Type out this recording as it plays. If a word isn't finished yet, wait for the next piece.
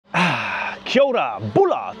Kia ora,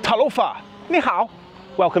 bula, talofa, ni hao.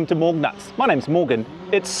 Welcome to MorgNuts. My name's Morgan.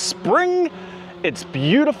 It's spring, it's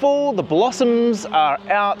beautiful, the blossoms are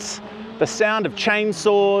out, the sound of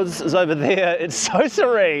chainsaws is over there, it's so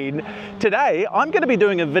serene. Today, I'm going to be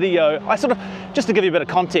doing a video, just to give you a bit of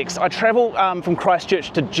context, I travel from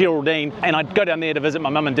Christchurch to Geraldine and I go down there to visit my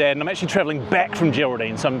mum and dad, and I'm actually travelling back from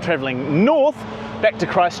Geraldine, so I'm travelling north back to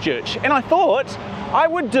Christchurch. And I thought I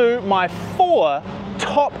would do my 4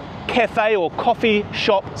 top cafe or coffee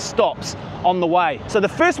shop stops on the way. So the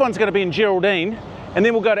first one's going to be in Geraldine, and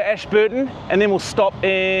then we'll go to Ashburton, and then we'll stop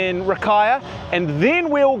in Rakaia, and then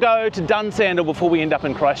we'll go to Dunsandel before we end up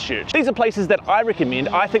in Christchurch. These are places that I recommend.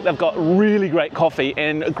 I think they've got really great coffee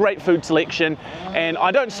and a great food selection, and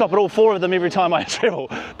I don't stop at all 4 of them every time I travel,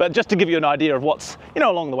 but just to give you an idea of what's,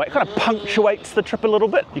 along the way, it kind of punctuates the trip a little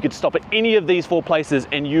bit. You could stop at any of these 4 places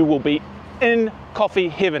and you will be in coffee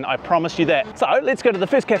heaven, I promise you that. So let's go to the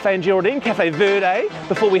first cafe in Geraldine, Cafe Verde,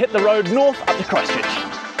 before we hit the road north up to Christchurch.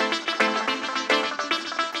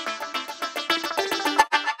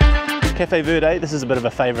 Cafe Verde, this is a bit of a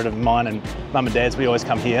favourite of mine and mum and dad's. We always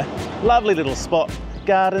come here. Lovely little spot,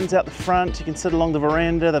 gardens out the front, you can sit along the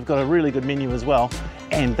veranda, they've got a really good menu as well,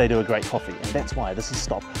 and they do a great coffee, and that's why this is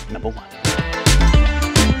stop number 1.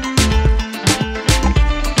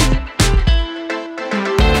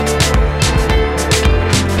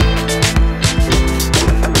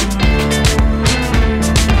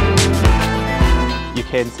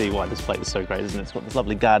 You can see why this place is so great, isn't it? It's got this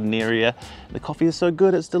lovely garden area. The coffee is so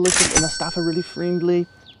good, it's delicious, and the staff are really friendly.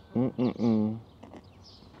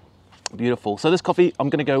 Beautiful. So this coffee, I'm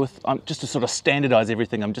going to go with, just to sort of standardise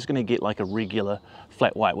everything, I'm just going to get like a regular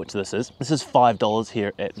flat white, which this is. This is $5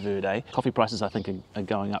 here at Verde. Coffee prices, I think, are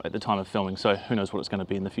going up at the time of filming, so who knows what it's going to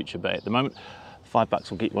be in the future, but at the moment,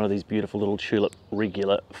 $5 will get one of these beautiful little tulip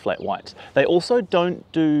regular flat whites. They also don't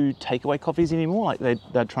do takeaway coffees anymore. Like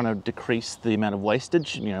they're trying to decrease the amount of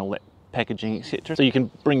wastage, all that packaging, etc. So you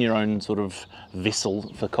can bring your own sort of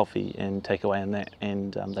vessel for coffee and take away in that,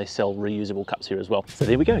 and they sell reusable cups here as well. So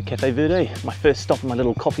there we go, Cafe Verde. My first stop in my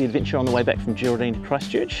little coffee adventure on the way back from Geraldine to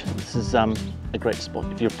Christchurch. This is a great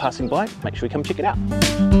spot. If you're passing by, make sure you come check it out.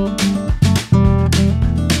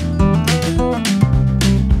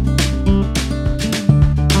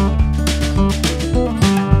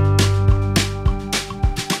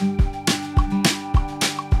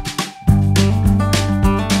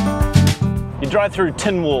 Drive through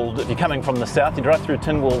Tynwald. If you're coming from the south, you drive through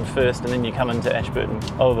Tynwald first, and then you come into Ashburton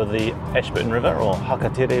over the Ashburton River or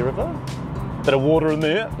Rakaia River. Bit of water in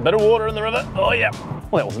there, bit of water in the river. Oh yeah.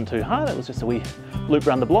 Well, that wasn't too hard. That was just a wee loop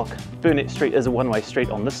around the block. Burnett Street is a one-way street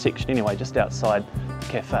on this section anyway, just outside the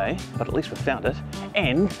cafe, but at least we found it.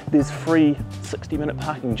 And there's free 60-minute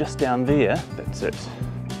parking just down there. That's it,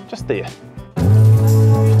 just there.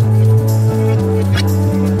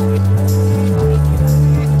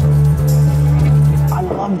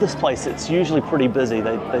 This place, it's usually pretty busy.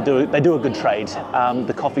 They do a good trade.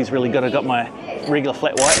 The coffee's really good. I got my regular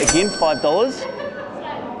flat white, again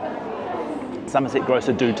 $5. Somerset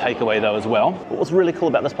Grocer do takeaway though as well. But what's really cool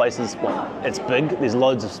about this place is, well, it's big, there's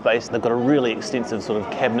loads of space, they've got a really extensive sort of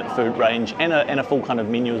cabinet food range and a full kind of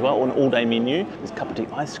menu as well, or an all-day menu. There's cup of tea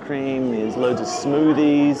ice cream, there's loads of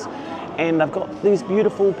smoothies, and I've got these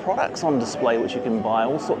beautiful products on display which you can buy,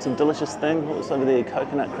 all sorts of delicious things. What's over there?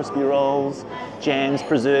 Coconut crispy rolls, jams,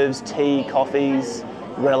 preserves, tea, coffees,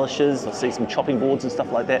 relishes. I see some chopping boards and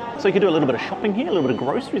stuff like that. So you can do a little bit of shopping here, a little bit of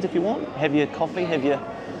groceries if you want. Have your coffee, have your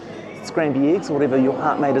scrambled eggs, or whatever your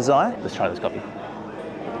heart may desire. Let's try this coffee.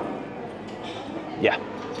 Yeah,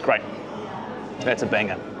 great. That's a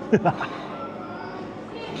banger.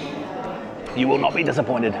 You will not be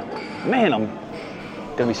disappointed. Man, I'm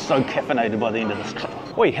gonna be so caffeinated by the end of this trip.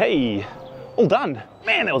 Oi, hey, all done.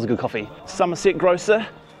 Man, that was a good coffee. Somerset Grocer,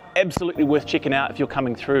 absolutely worth checking out if you're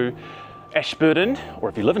coming through Ashburton, or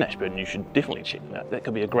if you live in Ashburton, you should definitely check it out. That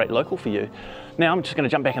could be a great local for you. Now I'm just gonna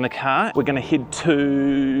jump back in the car. We're gonna head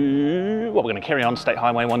to, well, we're gonna carry on State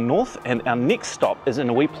Highway 1 North, and our next stop is in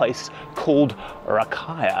a wee place called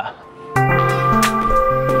Rakaia.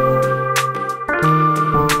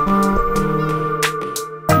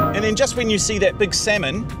 And then just when you see that big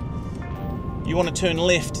salmon, you want to turn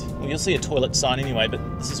left. Well, you'll see a toilet sign anyway, but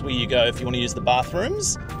this is where you go if you want to use the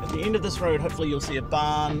bathrooms. At the end of this road, hopefully you'll see a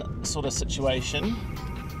barn sort of situation.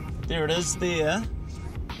 There it is there,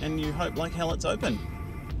 and you hope like hell it's open.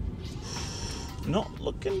 Not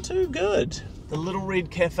looking too good. The Little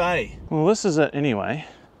Red Cafe. Well, this is it anyway.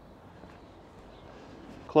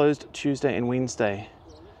 Closed Tuesday and Wednesday.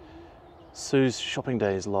 Sue's shopping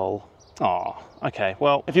days, lol. Oh, okay.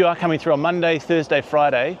 Well, if you are coming through on Monday, Thursday,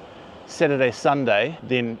 Friday, Saturday, Sunday,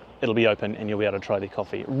 then it'll be open and you'll be able to try their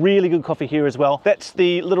coffee. Really good coffee here as well. That's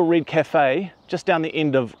the Little Red Cafe, just down the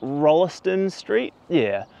end of Rolleston Street.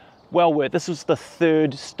 Yeah, well worth. This was the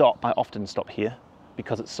third stop. I often stop here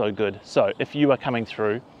because it's so good. So if you are coming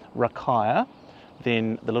through Rakaia,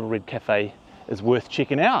 then the Little Red Cafe is worth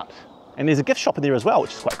checking out. And there's a gift shop in there as well,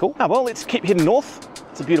 which is quite cool. Well, let's keep heading north.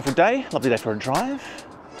 It's a beautiful day, lovely day for a drive.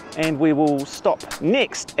 And we will stop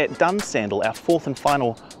next at Dunsandel, our fourth and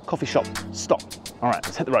final coffee shop stop. All right,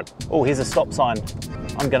 let's hit the road. Oh, here's a stop sign.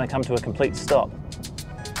 I'm gonna come to a complete stop.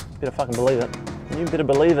 Better fucking believe it. You better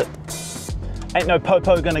believe it. Ain't no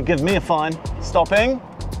popo gonna give me a fine. Stopping.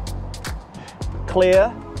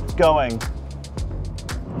 Clear, going.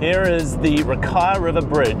 Here is the Rakaia River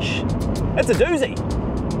Bridge. It's a doozy.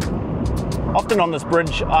 Often on this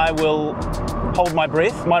bridge, I will hold my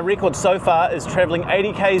breath. My record so far is traveling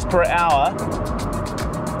 80 k's per hour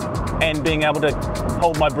and being able to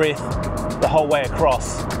hold my breath the whole way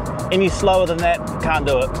across. Any slower than that, can't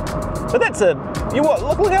do it. But that's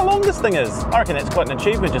look how long this thing is. I reckon that's quite an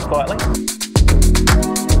achievement, just quietly.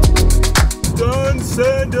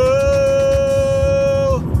 Dunsandel!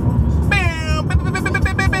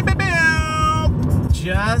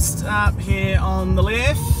 Just up here on the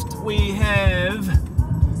left, we have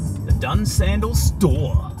the Dunsandel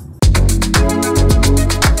Store.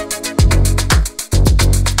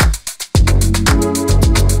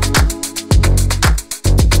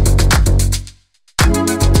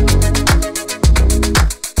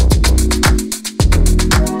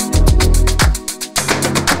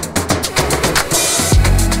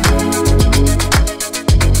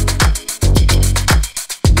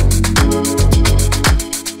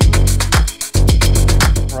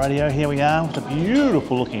 Here we are with a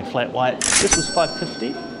beautiful looking flat white. This was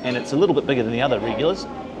 $5.50 and it's a little bit bigger than the other regulars.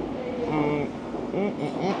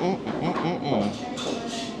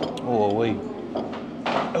 Oh wee.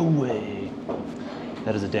 Oh wee.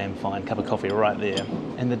 That is a damn fine cup of coffee right there.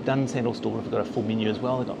 And the Dunsandel store have got a full menu as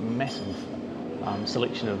well. They've got a massive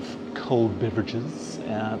selection of cold beverages.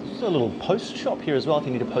 There's a little post shop here as well if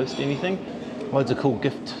you need to post anything. Loads of cool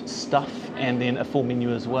gift stuff, and then a full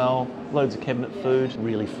menu as well. Loads of cabinet food,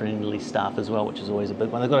 really friendly staff as well, which is always a big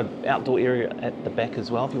one. They've got an outdoor area at the back as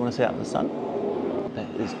well if you want to sit out in the sun. That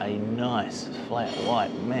is a nice flat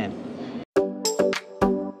white, man.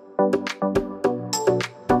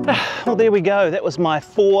 Well, there we go. That was my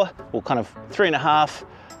 3.5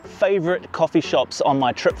 favourite coffee shops on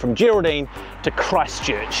my trip from Geraldine to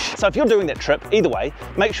Christchurch. So if you're doing that trip, either way,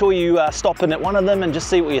 make sure you stop in at one of them and just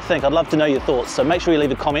see what you think. I'd love to know your thoughts, so make sure you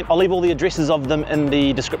leave a comment. I'll leave all the addresses of them in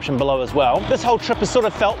the description below as well. This whole trip has sort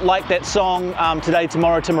of felt like that song Today,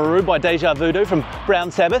 Tomorrow, Timaru by Deja Voodoo from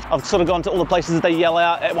Brown Sabbath. I've sort of gone to all the places that they yell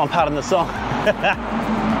out at one part in the song.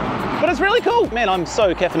 But it's really cool. Man, I'm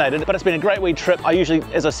so caffeinated, but it's been a great wee trip. I usually,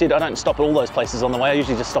 as I said, I don't stop at all those places on the way. I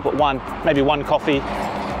usually just stop at one, maybe one coffee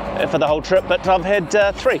for the whole trip, but I've had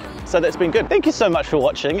 3, so that's been good. Thank you so much for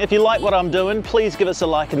watching. If you like what I'm doing, please give us a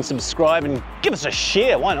like and subscribe and give us a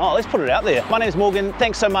share. Why not? Let's put it out there. My name's Morgan.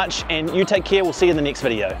 Thanks so much, and you take care. We'll see you in the next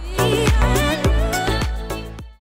video.